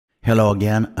Hello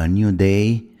again, a new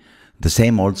day, the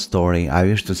same old story. I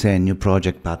used to say a new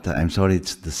project, but I'm sorry,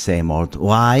 it's the same old.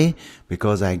 Why?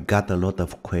 Because I got a lot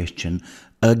of questions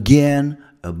again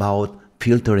about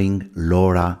filtering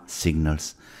LoRa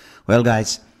signals. Well,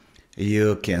 guys,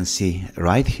 you can see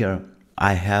right here,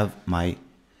 I have my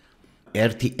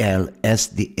RTL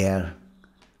SDR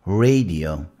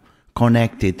radio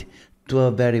connected to a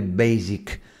very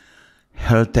basic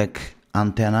Hertec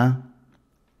antenna.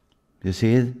 You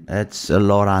see it? That's a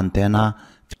LoRa antenna,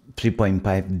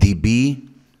 3.5 dB.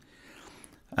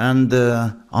 And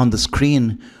on the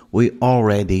screen, we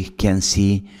already can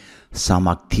see some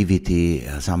activity,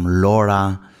 some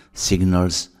LoRa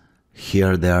signals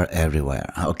here, there,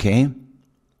 everywhere, okay?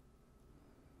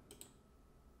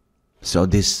 So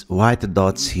these white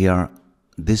dots here,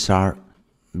 these are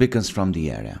beacons from the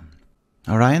area,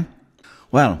 all right?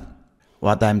 Well,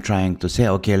 what I'm trying to say,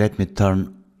 okay, let me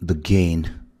turn the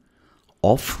gain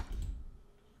off,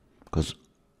 because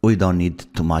we don't need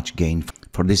too much gain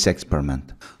for this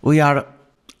experiment. We are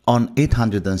on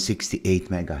 868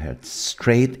 megahertz,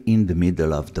 straight in the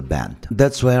middle of the band.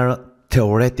 That's where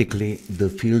theoretically the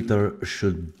filter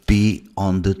should be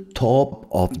on the top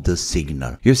of the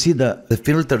signal. You see the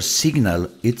filter signal,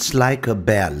 it's like a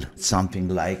bell, something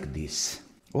like this.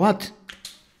 What?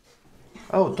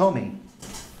 Oh, Tommy.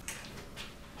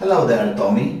 Hello there,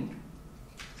 Tommy.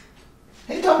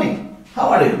 Hey, Tommy. How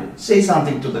are you? Say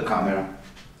something to the camera.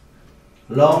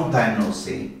 Long time no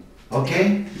see.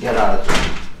 Okay? Get out of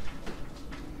here.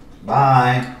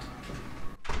 Bye.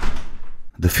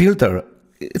 The filter,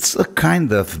 it's a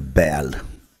kind of bell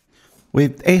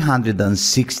with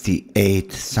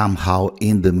 868 somehow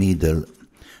in the middle.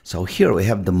 So here we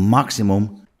have the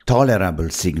maximum tolerable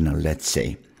signal, let's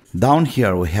say. Down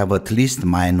here we have at least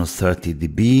minus 30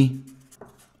 dB.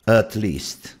 At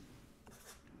least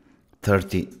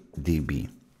 30 dB.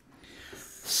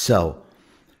 So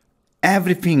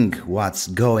everything what's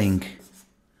going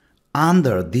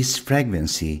under this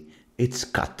frequency, it's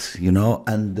cut, you know,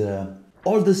 and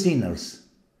all the signals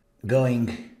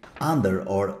going under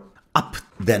or up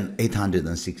than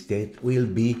 868 will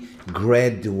be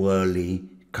gradually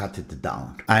cut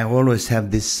down. I always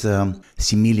have this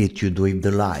similitude with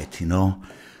the light, you know.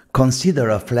 Consider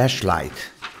a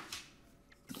flashlight.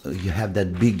 You have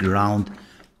that big round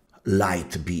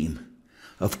light beam.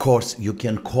 Of course, you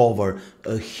can cover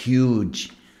a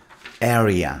huge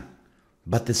area,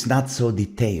 but it's not so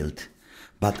detailed.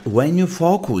 But when you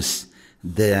focus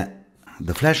the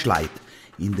flashlight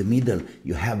in the middle,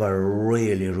 you have a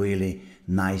really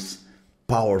nice,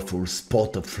 powerful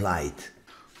spot of light.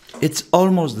 It's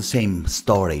almost the same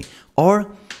story.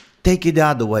 Or take it the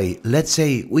other way. Let's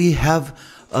say we have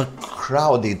a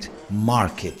crowded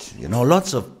market, you know,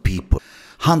 lots of people,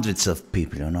 hundreds of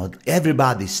people, you know,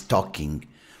 everybody's talking.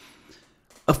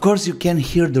 Of course, you can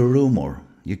hear the rumor.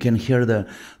 You can hear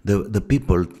the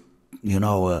people, you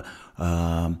know,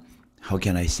 how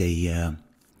can I say,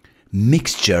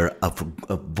 mixture of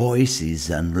voices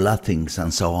and laughings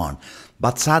and so on.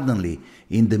 But suddenly,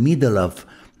 in the middle of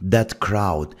that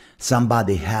crowd,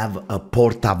 somebody have a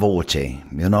portavoce,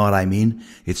 you know what I mean?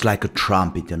 It's like a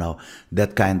trumpet, you know,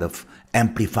 that kind of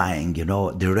amplifying, you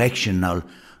know, directional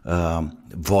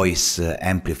voice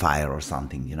amplifier or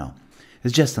something, you know.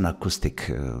 It's just an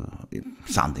acoustic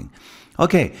something.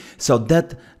 Okay, so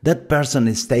that person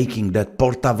is taking that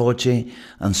portavoce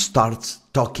and starts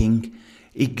talking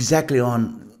exactly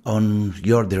on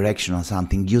your direction or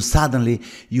something.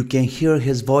 You can hear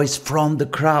his voice from the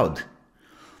crowd.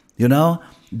 You know,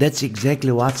 that's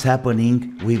exactly what's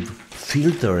happening with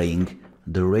filtering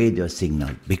the radio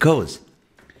signal, because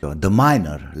the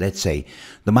minor, let's say,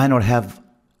 the minor have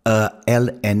a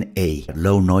LNA,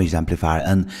 low noise amplifier,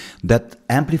 and that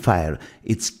amplifier,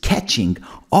 it's catching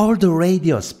all the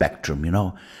radio spectrum, you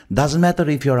know. Doesn't matter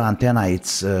if your antenna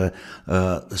it's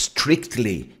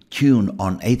strictly tuned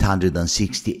on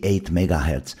 868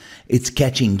 megahertz, it's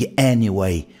catching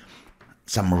anyway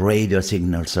some radio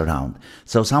signals around.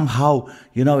 So somehow,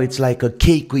 you know, it's like a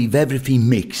cake with everything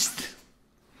mixed.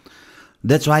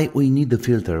 That's why we need the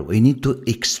filter. We need to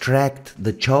extract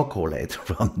the chocolate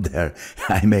from there,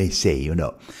 I may say, you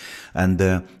know. And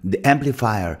the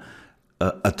amplifier,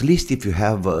 at least if you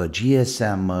have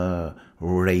GSM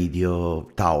radio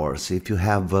towers, if you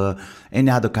have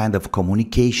any other kind of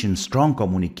communication, strong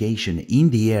communication in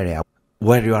the area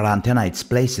where your antenna is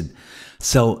placed.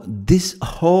 So this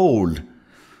whole,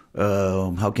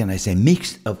 how can I say,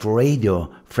 mix of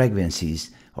radio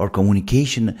frequencies or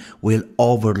communication will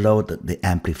overload the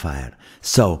amplifier.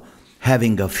 So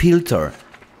having a filter,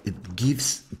 it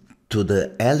gives to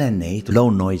the LNA, low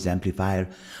noise amplifier,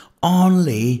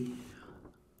 only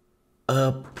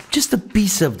just a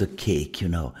piece of the cake, you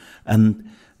know, and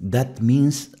that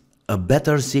means a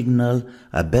better signal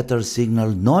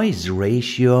noise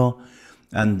ratio,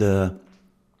 and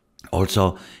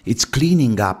also it's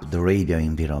cleaning up the radio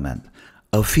environment.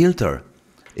 A filter,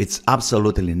 it's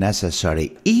absolutely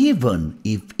necessary, even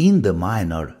if in the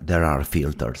minor there are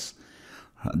filters.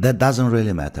 That doesn't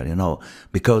really matter, you know,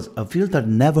 because a filter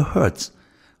never hurts.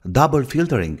 Double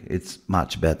filtering, it's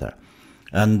much better.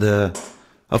 And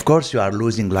of course, you are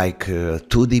losing like 2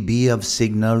 dB of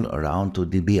signal, around 2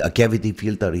 dB. A cavity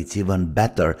filter, it's even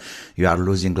better. You are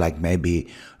losing like maybe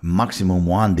maximum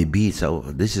 1 dB, so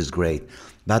this is great.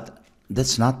 But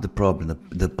that's not the problem.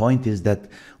 The point is that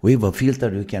with a filter,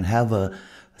 you can have a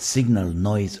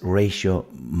signal-noise ratio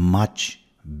much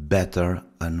better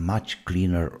and much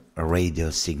cleaner radio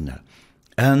signal.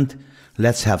 And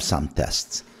let's have some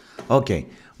tests. Okay,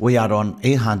 we are on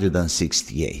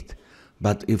 868.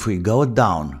 But if we go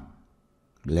down,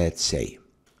 let's say,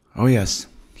 oh yes,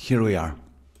 here we are.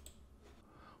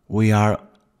 We are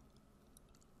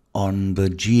on the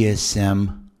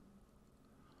GSM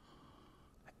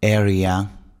area,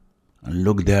 and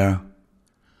look there.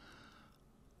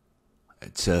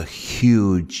 It's a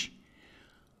huge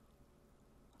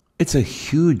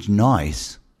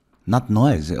noise. Not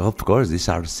noise, of course, these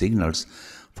are signals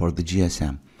for the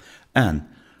GSM. And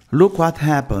look what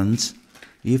happens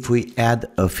if we add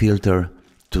a filter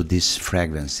to this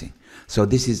frequency. So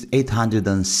this is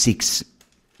 806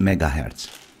 megahertz.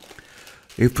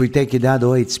 If we take it that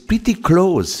way, it's pretty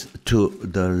close to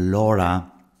the LoRa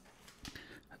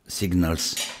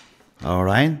signals. All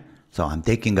right? So I'm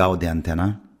taking out the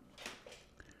antenna.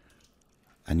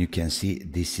 And you can see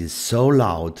this is so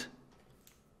loud.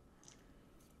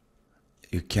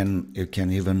 You can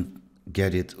even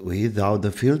get it without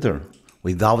the filter,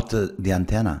 without the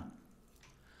antenna.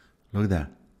 Look there.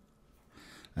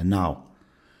 And now,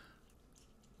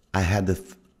 I had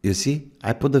you see,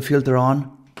 I put the filter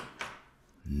on,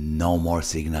 no more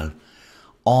signal.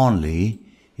 Only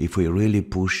if we really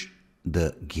push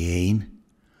the gain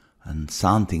and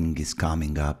something is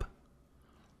coming up.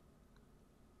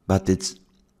 But it's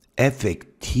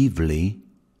effectively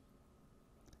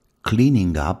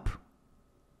cleaning up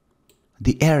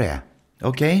the area.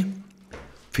 Okay?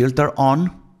 Filter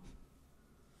on.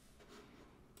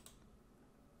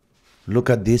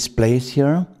 Look at this place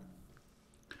here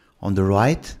on the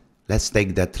right. Let's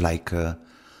take that like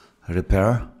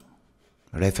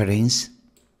reference.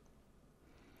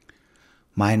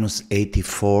 Minus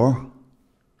 84.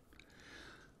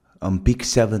 On peak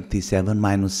 77,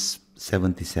 minus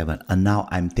 77. And now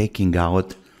I'm taking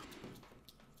out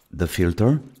the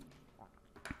filter.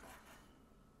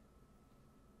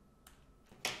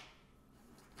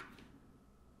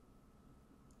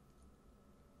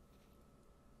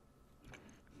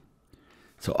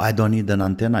 So I don't need an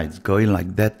antenna, it's going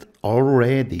like that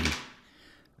already.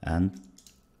 And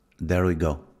there we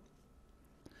go.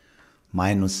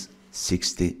 Minus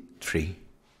 63.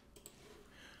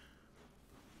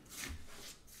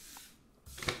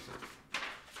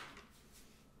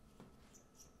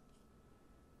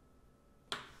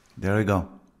 There we go.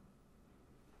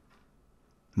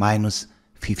 Minus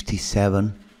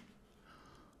 57.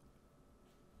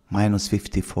 Minus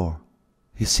 54.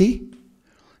 You see?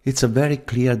 It's a very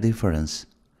clear difference.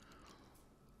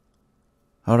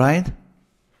 All right?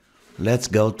 Let's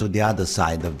go to the other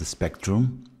side of the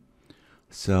spectrum.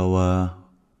 So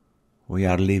we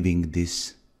are leaving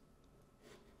this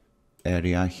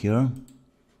area here.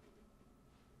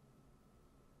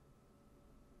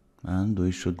 And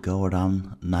we should go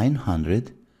around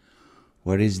 900.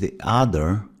 Where is the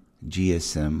other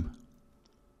GSM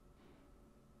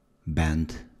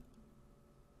band?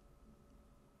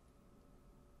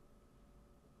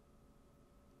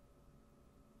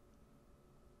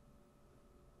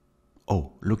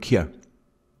 Oh, look here.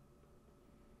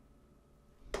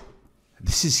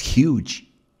 This is huge.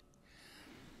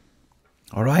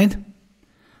 All right?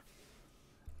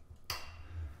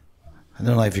 I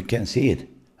don't know if you can see it.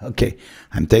 Okay,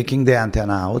 I'm taking the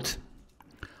antenna out.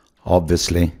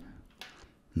 Obviously,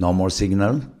 no more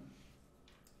signal.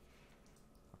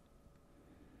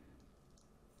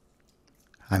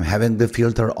 I'm having the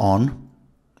filter on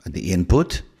at the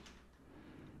input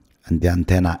and the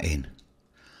antenna in.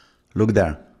 Look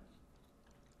there.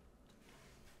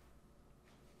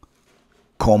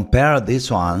 Compare these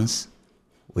ones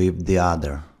with the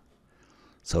other.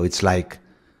 So it's like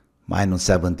minus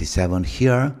 77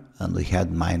 here, and we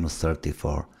had minus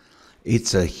 34.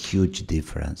 It's a huge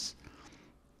difference.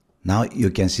 Now you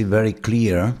can see very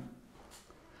clear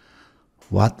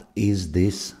what is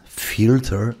this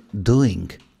filter doing.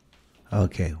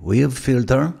 Okay, with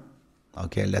filter.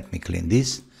 Okay, let me clean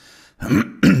this.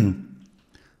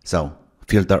 So,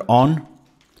 filter on,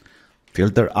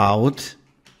 filter out.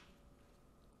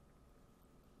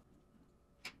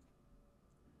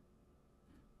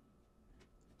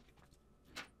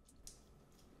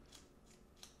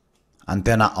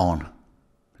 Antenna on.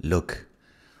 Look.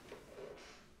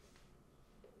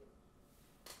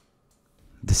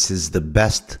 This is the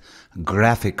best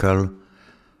graphical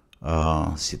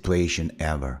situation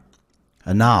ever.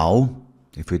 And now,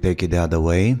 if we take it the other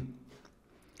way,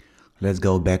 let's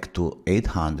go back to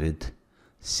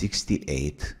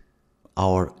 868,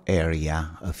 our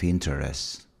area of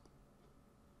interest.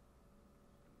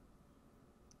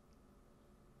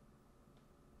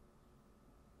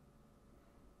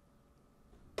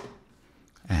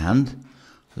 And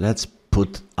let's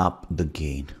put up the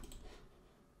gain.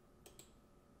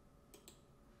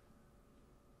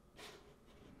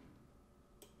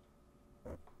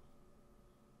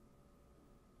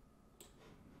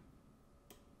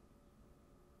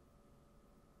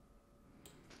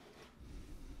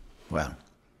 Well,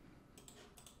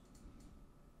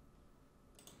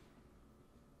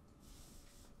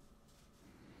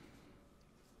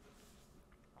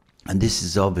 and this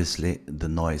is obviously the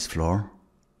noise floor.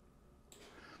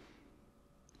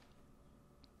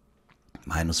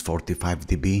 Minus 45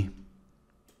 dB.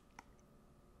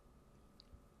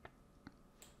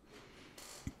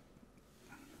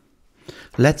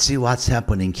 Let's see what's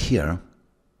happening here.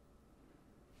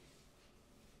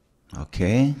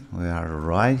 Okay, we are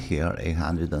right here,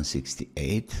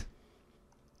 868.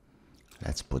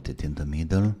 Let's put it in the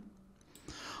middle.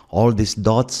 All these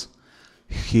dots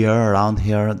here, around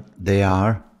here, they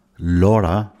are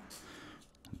LoRa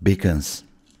beacons.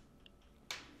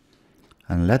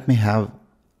 And let me have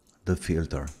the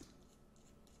filter.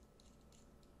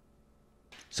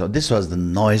 So this was the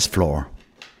noise floor.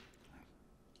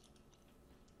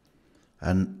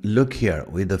 And look here,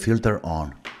 with the filter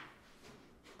on.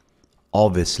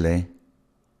 Obviously,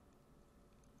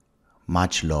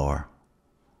 much lower.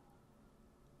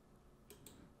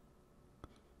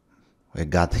 We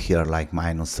got here like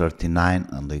minus 39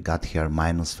 and we got here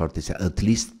minus 47, at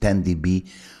least 10 dB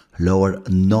lower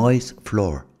noise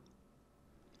floor.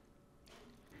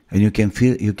 And you can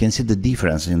see the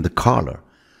difference in the color.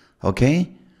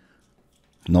 Okay?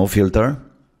 No filter.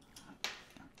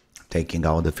 Taking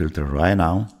out the filter right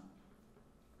now.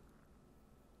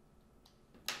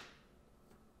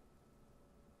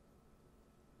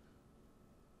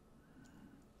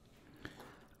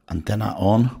 Antenna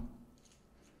on.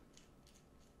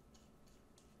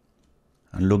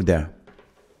 And look there.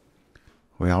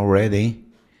 We are ready.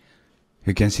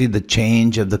 You can see the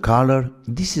change of the color.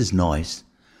 This is noise.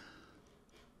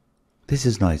 This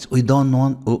is noise. We don't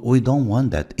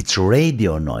want that. It's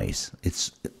radio noise.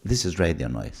 This is radio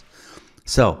noise.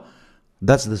 So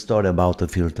that's the story about the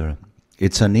filter.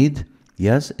 It's a need.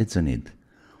 Yes, it's a need.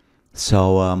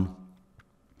 So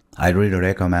I really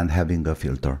recommend having a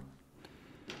filter.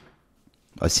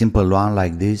 A simple one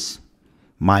like this,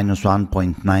 minus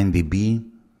 1.9 dB.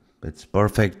 It's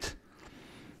perfect.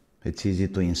 It's easy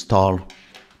to install,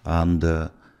 and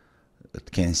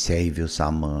it can save you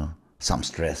some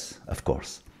stress, of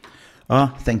course.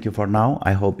 Thank you for now.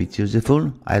 I hope it's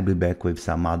useful. I'll be back with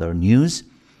some other news.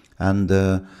 And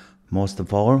most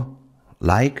of all,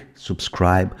 like,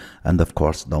 subscribe, and of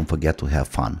course, don't forget to have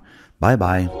fun.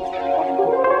 Bye-bye.